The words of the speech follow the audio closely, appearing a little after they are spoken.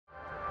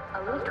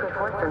A leaked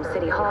report from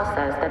City Hall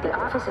says that the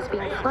office is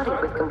being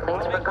flooded with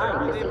complaints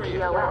regarding the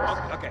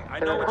CTOS.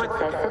 The report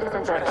says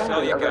citizens are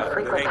angry over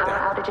frequent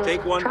power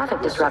outages,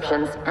 traffic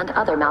disruptions, and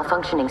other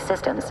malfunctioning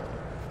systems.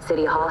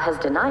 City Hall has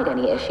denied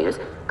any issues,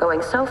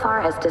 going so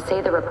far as to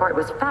say the report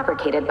was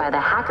fabricated by the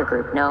hacker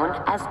group known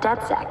as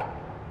DedSec.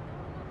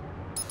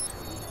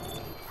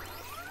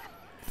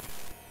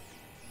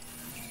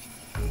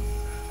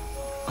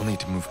 I'll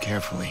need to move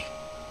carefully.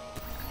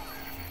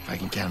 If I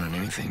can count on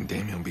anything,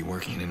 Damien will be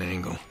working at an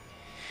angle.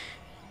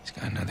 He's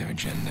got another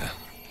agenda.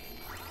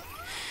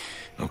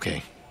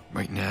 Okay,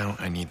 right now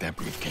I need that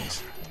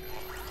briefcase.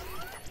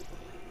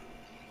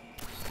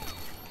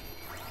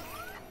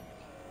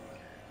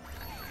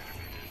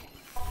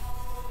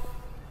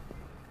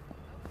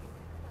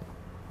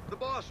 The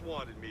boss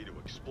wanted me to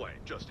explain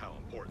just how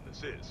important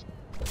this is.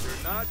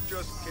 You're not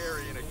just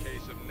carrying a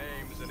case of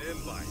names and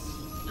invites.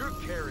 You're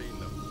carrying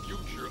the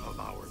future of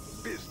our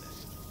business.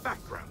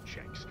 Background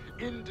checks,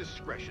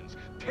 indiscretions,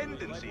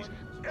 tendencies,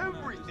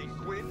 everything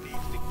Quinn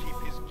needs to keep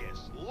his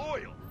guests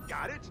loyal.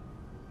 Got it?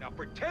 Now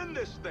pretend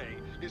this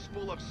thing is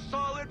full of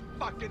solid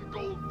fucking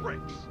gold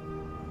bricks.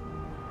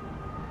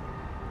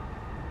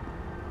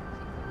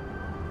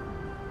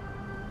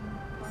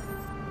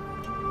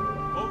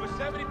 Over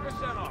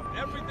 70% off.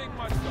 Everything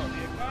must go.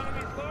 The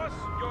economy's lost,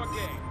 your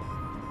game.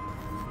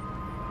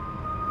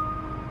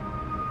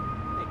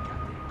 They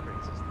goddamn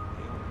crazy.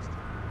 They always do.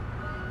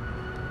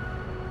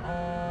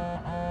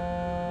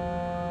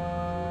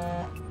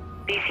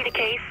 Do you see the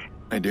case?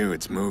 I do,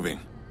 it's moving.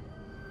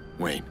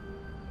 Wait,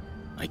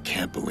 I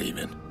can't believe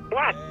it.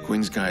 What?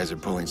 Quinn's guys are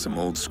pulling some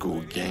old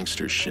school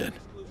gangster shit.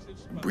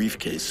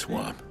 Briefcase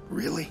swap.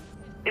 Really?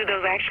 Do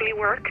those actually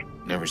work?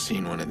 Never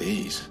seen one of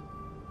these.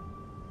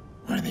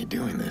 Why are they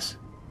doing this?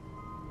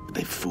 Did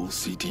they fool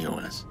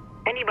CTOS?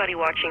 Anybody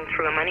watching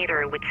through a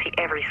monitor would see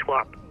every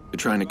swap. They're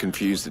trying to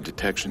confuse the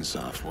detection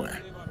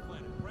software.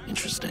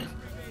 Interesting.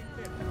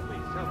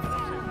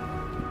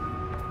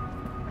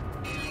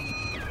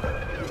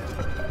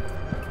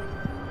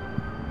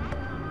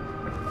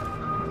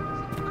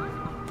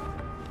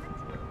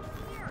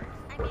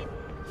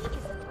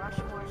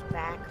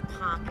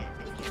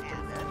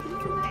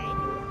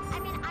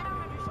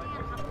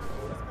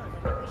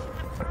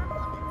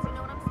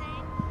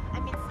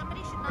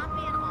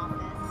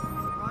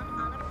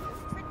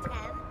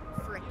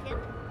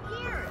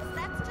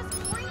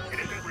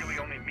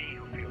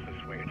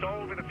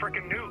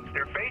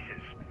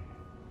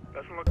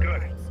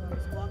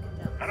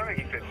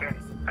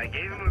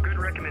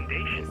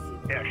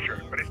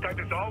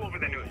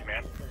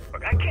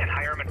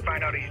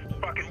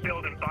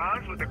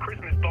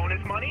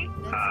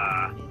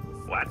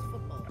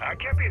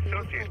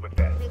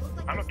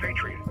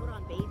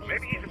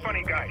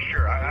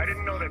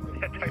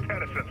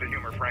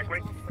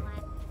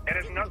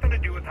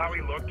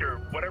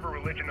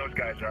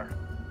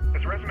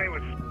 His resume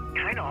was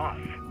kind of off.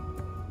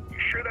 You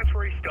sure that's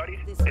where he studied?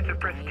 It's a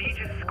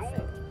prestigious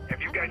school.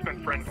 Have you guys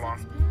been friends long?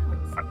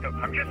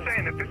 I'm just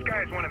saying that this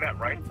guy is one of them,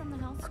 right?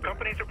 Our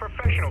company's a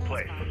professional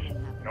place. You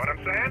know what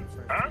I'm saying?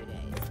 Huh?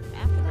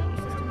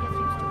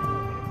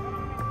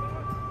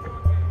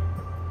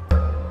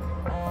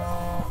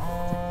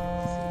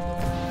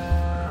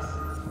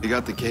 They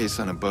got the case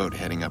on a boat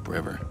heading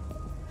upriver.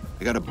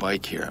 They got a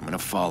bike here. I'm gonna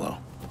follow.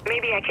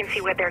 Maybe I can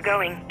see where they're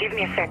going. Give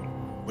me a sec.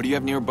 What do you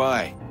have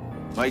nearby?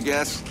 My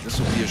guess, this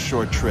will be a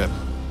short trip.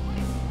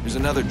 There's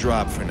another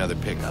drop for another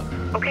pickup.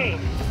 Okay.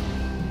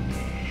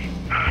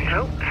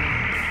 Nope.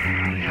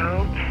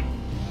 Nope.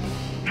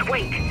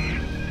 Wait.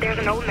 There's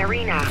an old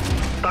marina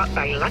bought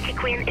by Lucky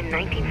Quinn in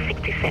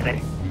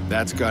 1967.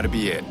 That's gotta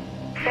be it.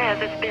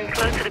 Says it's been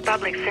closed to the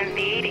public since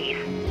the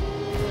 80s.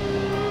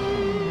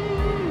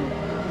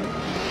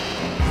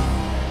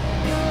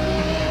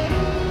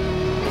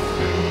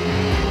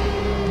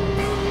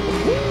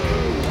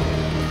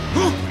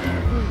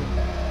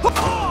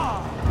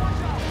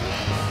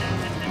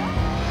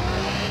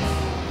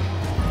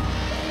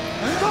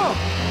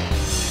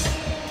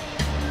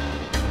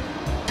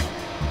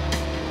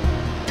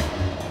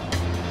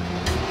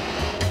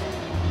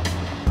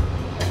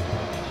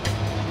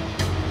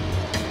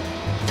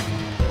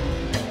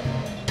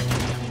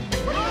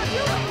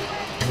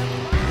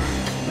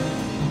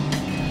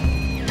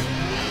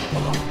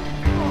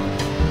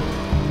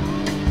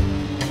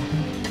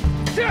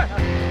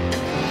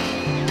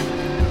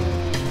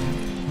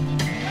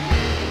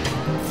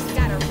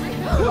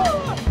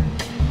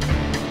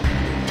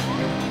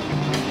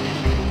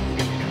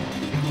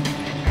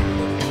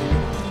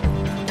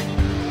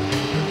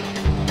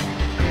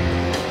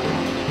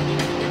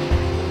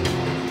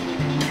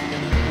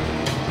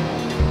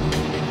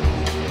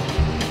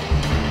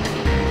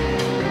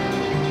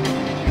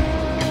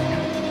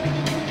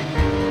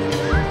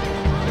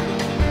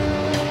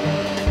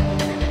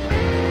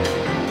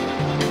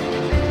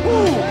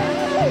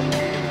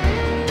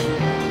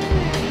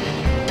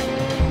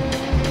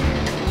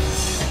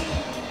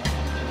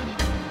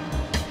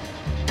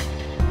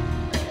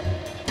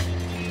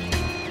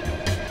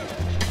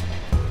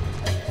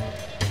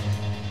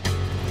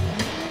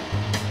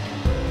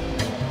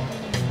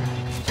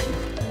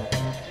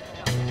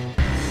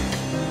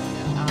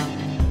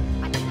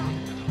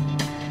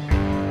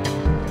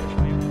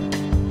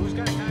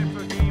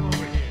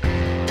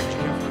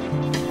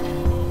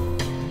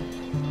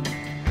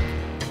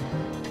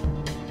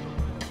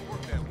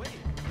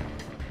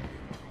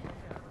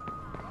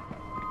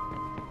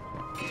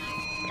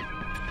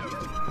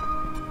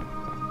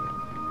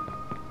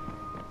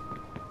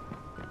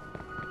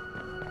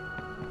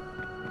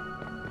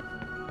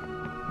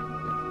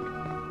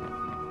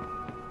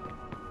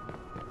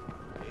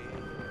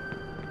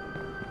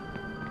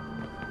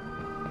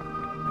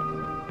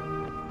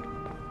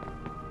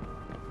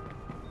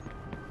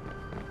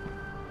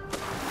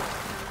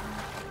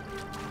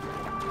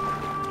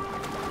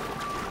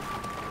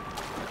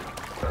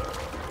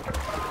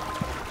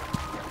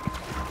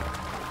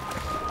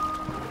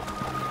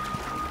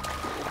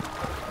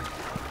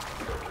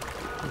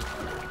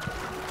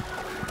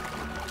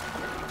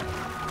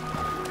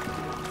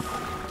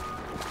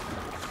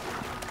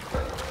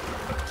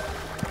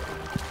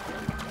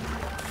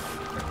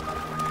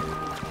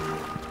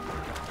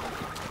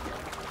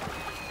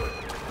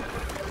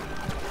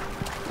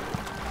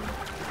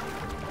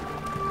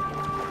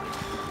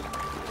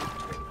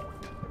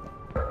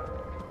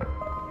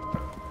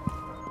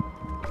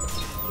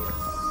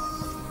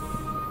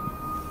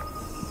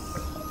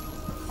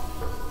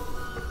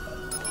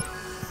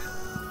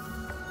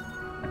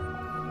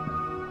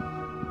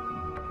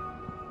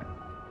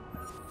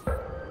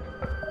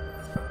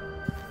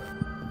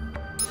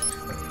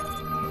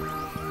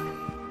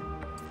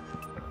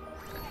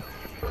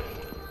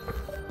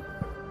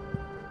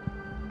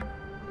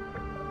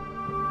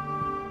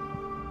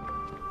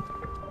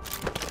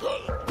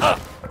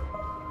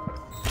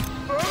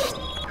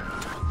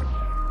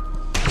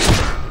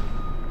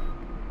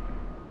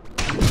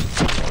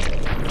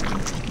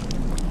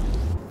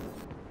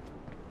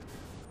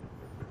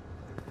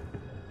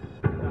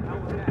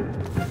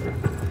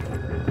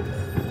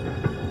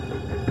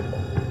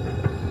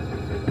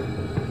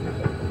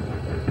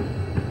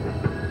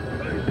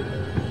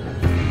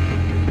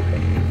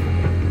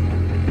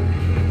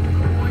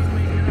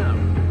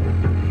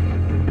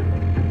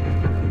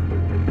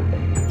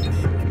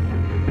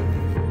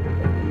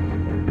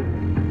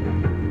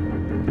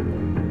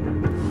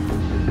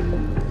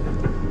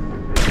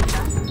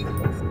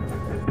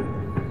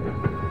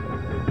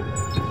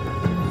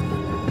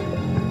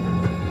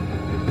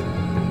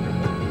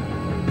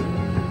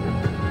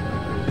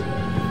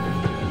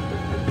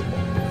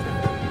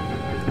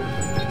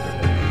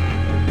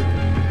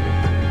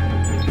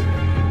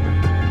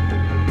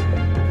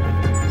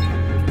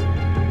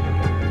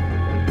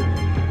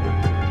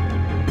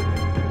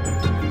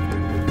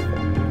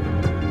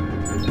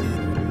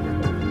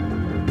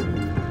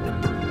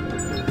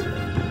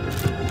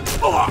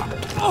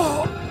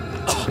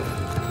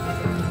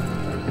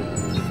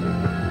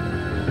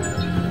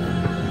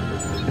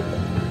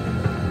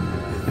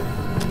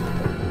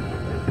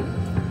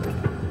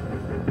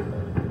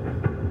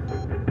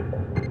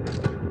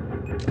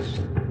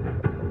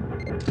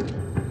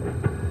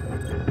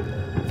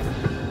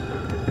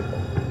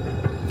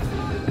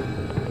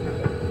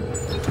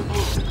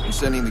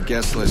 sending the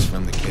guest list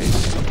from the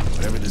case.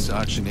 Whatever this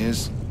auction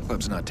is,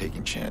 club's not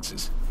taking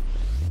chances.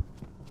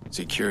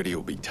 Security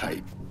will be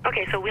tight.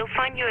 Okay, so we'll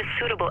find you a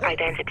suitable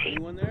identity.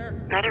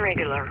 Not a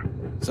regular.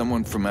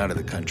 Someone from out of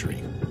the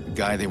country. A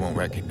guy they won't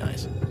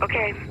recognize.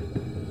 Okay.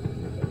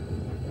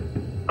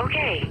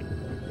 Okay,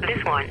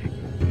 this one.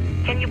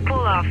 Can you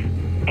pull off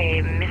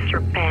a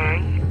Mr.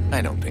 Pang?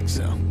 I don't think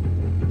so.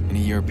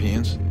 Any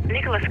Europeans?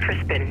 Nicholas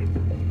Crispin.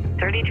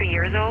 33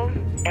 years old,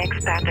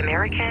 expat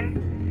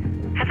American.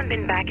 Hasn't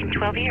been back in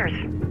 12 years.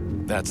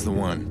 That's the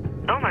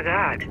one. Oh my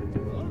god.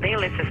 They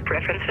list his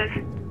preferences.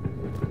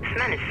 This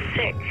man is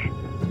sick.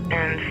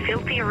 And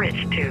filthy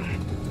rich, too.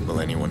 Will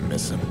anyone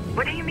miss him?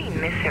 What do you mean,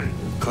 miss him?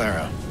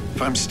 Clara,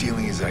 if I'm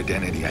stealing his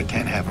identity, I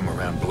can't have him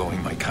around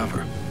blowing my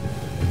cover.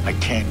 I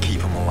can't keep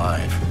him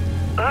alive.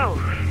 Oh.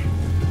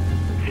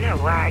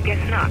 No, I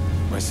guess not.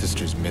 My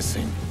sister's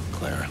missing,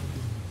 Clara.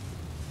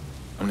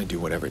 I'm gonna do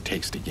whatever it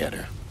takes to get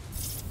her.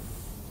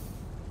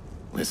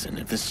 Listen,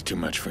 if this is too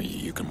much for you,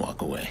 you can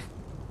walk away.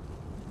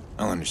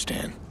 I'll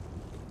understand.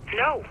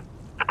 No,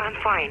 I'm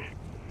fine.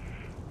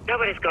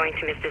 Nobody's going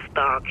to miss this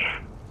dog.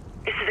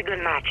 This is a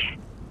good match.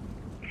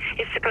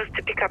 He's supposed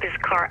to pick up his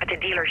car at the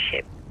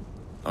dealership.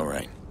 All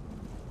right.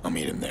 I'll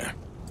meet him there.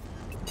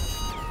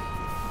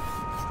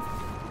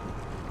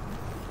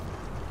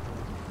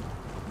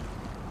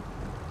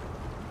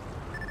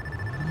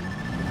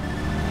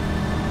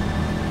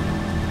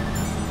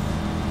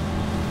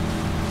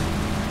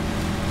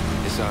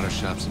 This auto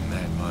shop's in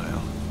Mad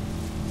Mile.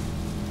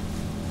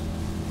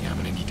 Yeah, I'm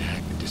gonna need to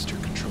hack the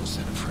district control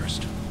center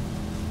first.